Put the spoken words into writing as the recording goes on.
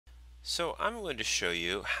So I'm going to show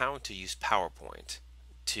you how to use PowerPoint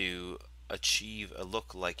to achieve a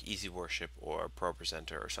look like Easy Worship or Pro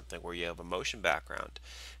Presenter or something where you have a motion background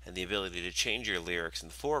and the ability to change your lyrics in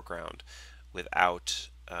the foreground without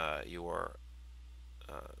your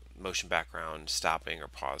motion background stopping or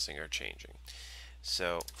pausing or changing.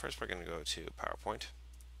 So first we're going to go to PowerPoint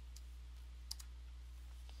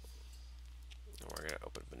and we're going to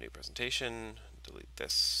open up a new presentation, delete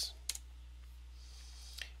this,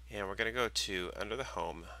 and we're going to go to under the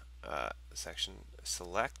Home section,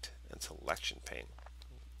 Select and Selection pane.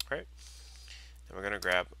 All right, and we're going to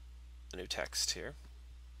grab a new text here,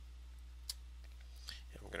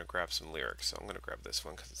 and we're going to grab some lyrics. So I'm going to grab this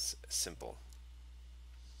one because it's simple.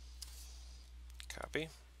 Copy,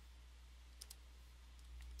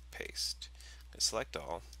 paste. I'm going to select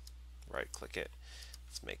all, right click it.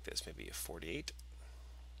 Let's make this maybe a 48.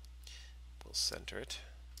 We'll center it,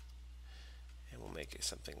 and we'll make it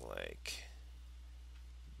something like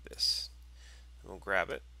this. And we'll grab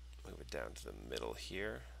it, move it down to the middle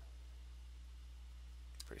here.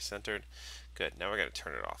 Pretty centered. Good. Now we're going to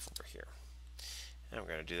turn it off over here. And we're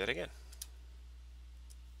going to do that again.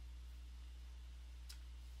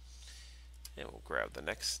 And we'll grab the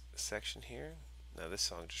next section here. Now this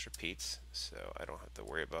song just repeats, so I don't have to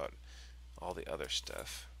worry about all the other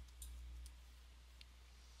stuff.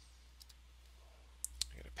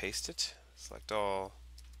 I'm going to paste it, select all.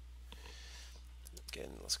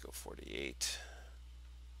 Again, let's go 48.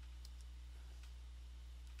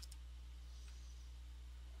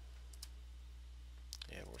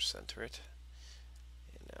 And we'll center it.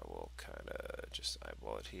 And now we'll kind of just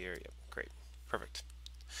eyeball it here. Yep, great. Perfect.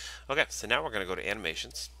 Okay, so now we're going to go to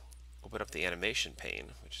Animations. Open up the Animation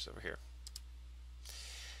pane, which is over here.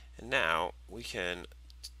 And now we can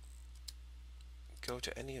go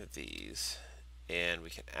to any of these and we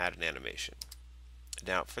can add an animation.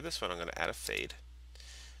 Now for this one I'm going to add a fade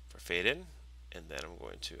for fade in, and then I'm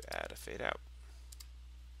going to add a fade out.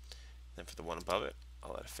 Then for the one above it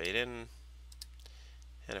I'll add a fade in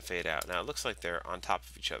and a fade out. Now it looks like they're on top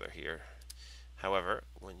of each other here. However,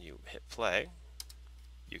 when you hit play,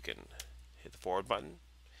 you can hit the forward button.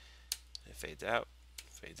 It fades out,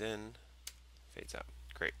 fades in, fades out.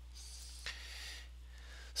 Great.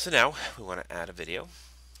 So now we want to add a video.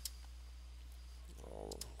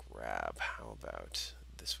 I'll grab, how about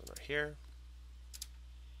this one right here?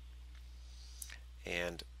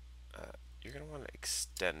 And you're going to want to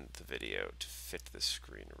extend the video to fit the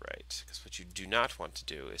screen right, because what you do not want to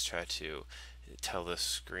do is try to tell the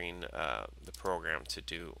screen, the program to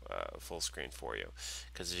do full screen for you,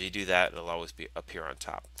 because if you do that it'll always be up here on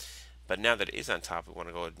top. But now that it is on top, we want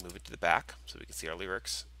to go and move it to the back so we can see our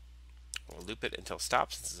lyrics. We'll loop it until it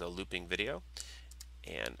stops. This is a looping video,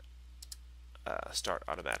 and start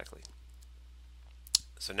automatically.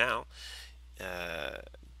 So now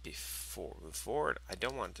before we move forward, I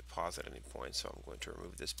don't want it to pause at any point, so I'm going to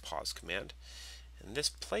remove this pause command, and this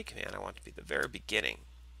play command I want to be the very beginning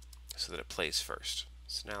so that it plays first.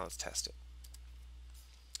 So now let's test it.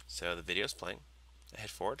 So the video is playing. I hit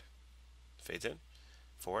forward, fades in,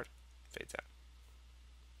 forward, fades out.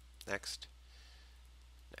 Next,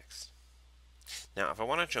 next. Now if I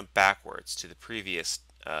want to jump backwards to the previous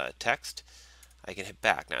text, I can hit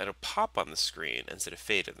back. Now it'll pop on the screen instead of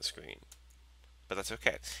fade on the screen, but that's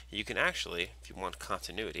okay. You can actually, if you want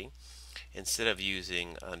continuity, instead of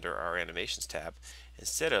using under our animations tab,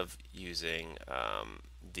 instead of using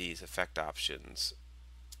these effect options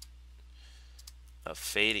of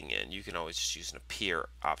fading in, you can always just use an appear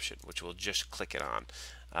option, which will just click it on,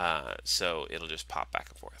 so it'll just pop back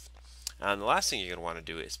and forth. And the last thing you're going to want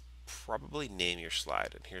to do is probably name your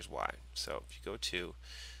slide, and here's why. So if you go to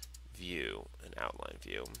View and Outline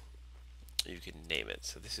View, you can name it.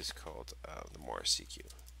 So this is called the Morris CQ.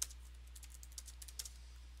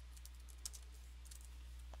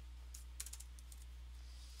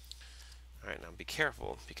 Alright, now be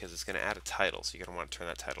careful because it's going to add a title, so you're going to want to turn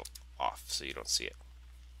that title off so you don't see it.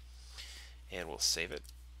 And we'll save it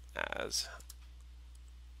as,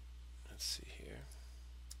 let's see here.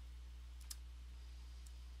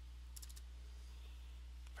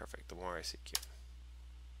 Perfect, the Morris CQ.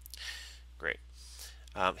 Great.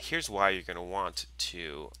 Here's why you're going to want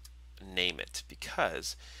to name it,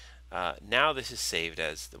 because now this is saved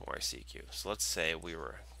as the Morris CQ. So let's say we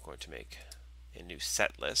were going to make a new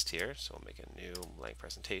set list here, so we'll make a new blank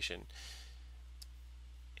presentation,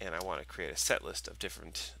 and I want to create a set list of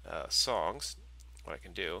different songs. What I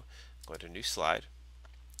can do, go to new slide,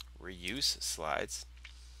 reuse slides,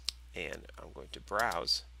 and I'm going to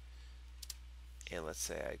browse, and let's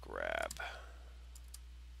say I grab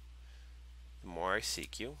the more I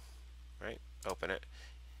CQ, right? Open it,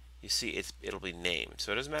 you see it'll be named.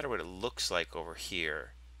 So it doesn't matter what it looks like over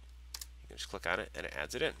here. You can just click on it and it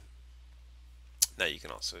adds it in. Now you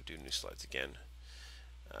can also do new slides again.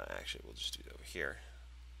 Actually, we'll just do it over here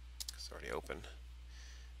because it's already open.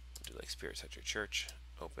 We'll do like Spirit Century Church,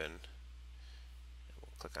 open, and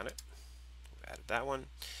we'll click on it. We've added that one,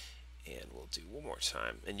 and we'll do one more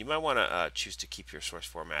time. And you might want to choose to keep your source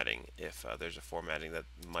formatting if there's a formatting that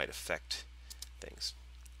might affect things.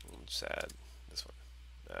 We'll just add this one.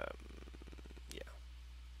 Yeah.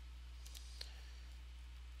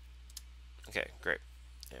 Okay, great.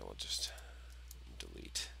 And we'll just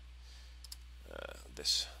delete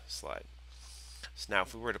this slide. So now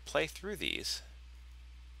if we were to play through these,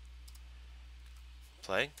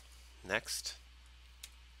 play, next,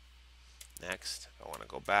 next, I want to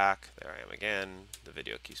go back, there I am again, the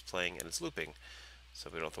video keeps playing and it's looping, so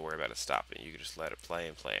we don't have to worry about it stopping. You can just let it play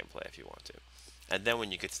and play and play if you want to. And then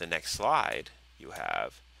when you get to the next slide, you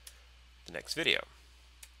have the next video.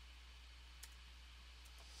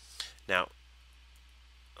 Now,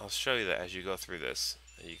 I'll show you that as you go through this,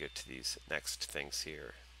 you get to these next things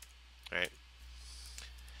here, right?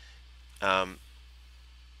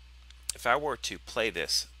 If I were to play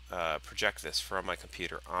this, project this from my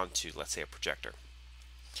computer onto, let's say, a projector,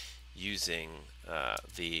 using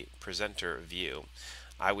the presenter view,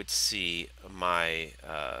 I would see my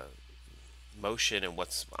motion and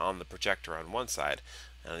what's on the projector on one side,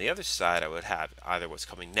 and on the other side I would have either what's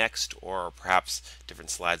coming next or perhaps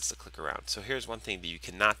different slides to click around. So here's one thing that you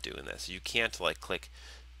cannot do in this. You can't like click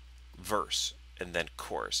verse and then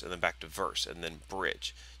chorus and then back to verse and then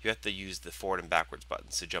bridge. You have to use the forward and backwards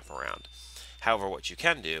buttons to jump around. However, what you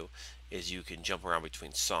can do is you can jump around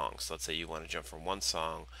between songs. Let's say you want to jump from one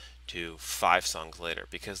song to 5 songs later.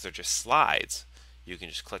 Because they're just slides, you can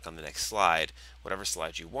just click on the next slide, whatever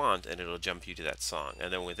slide you want, and it'll jump you to that song.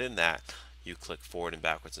 And then within that, you click forward and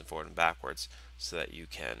backwards so that you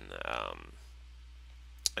can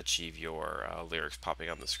achieve your lyrics popping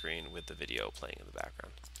on the screen with the video playing in the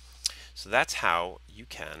background. So that's how you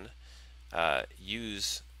can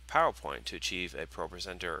use PowerPoint to achieve a Pro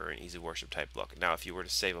Presenter or an Easy Worship type look. Now, if you were to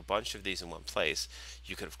save a bunch of these in one place,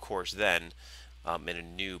 you could, of course, then in a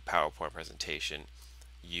new PowerPoint presentation,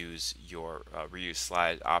 use your reuse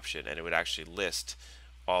slide option, and it would actually list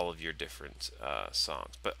all of your different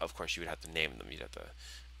songs. But of course, you would have to name them. You'd have to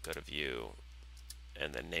go to View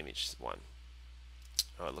and then name each one.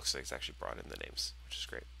 Oh, it looks like it's actually brought in the names, which is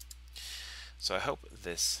great. So I hope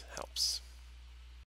this helps.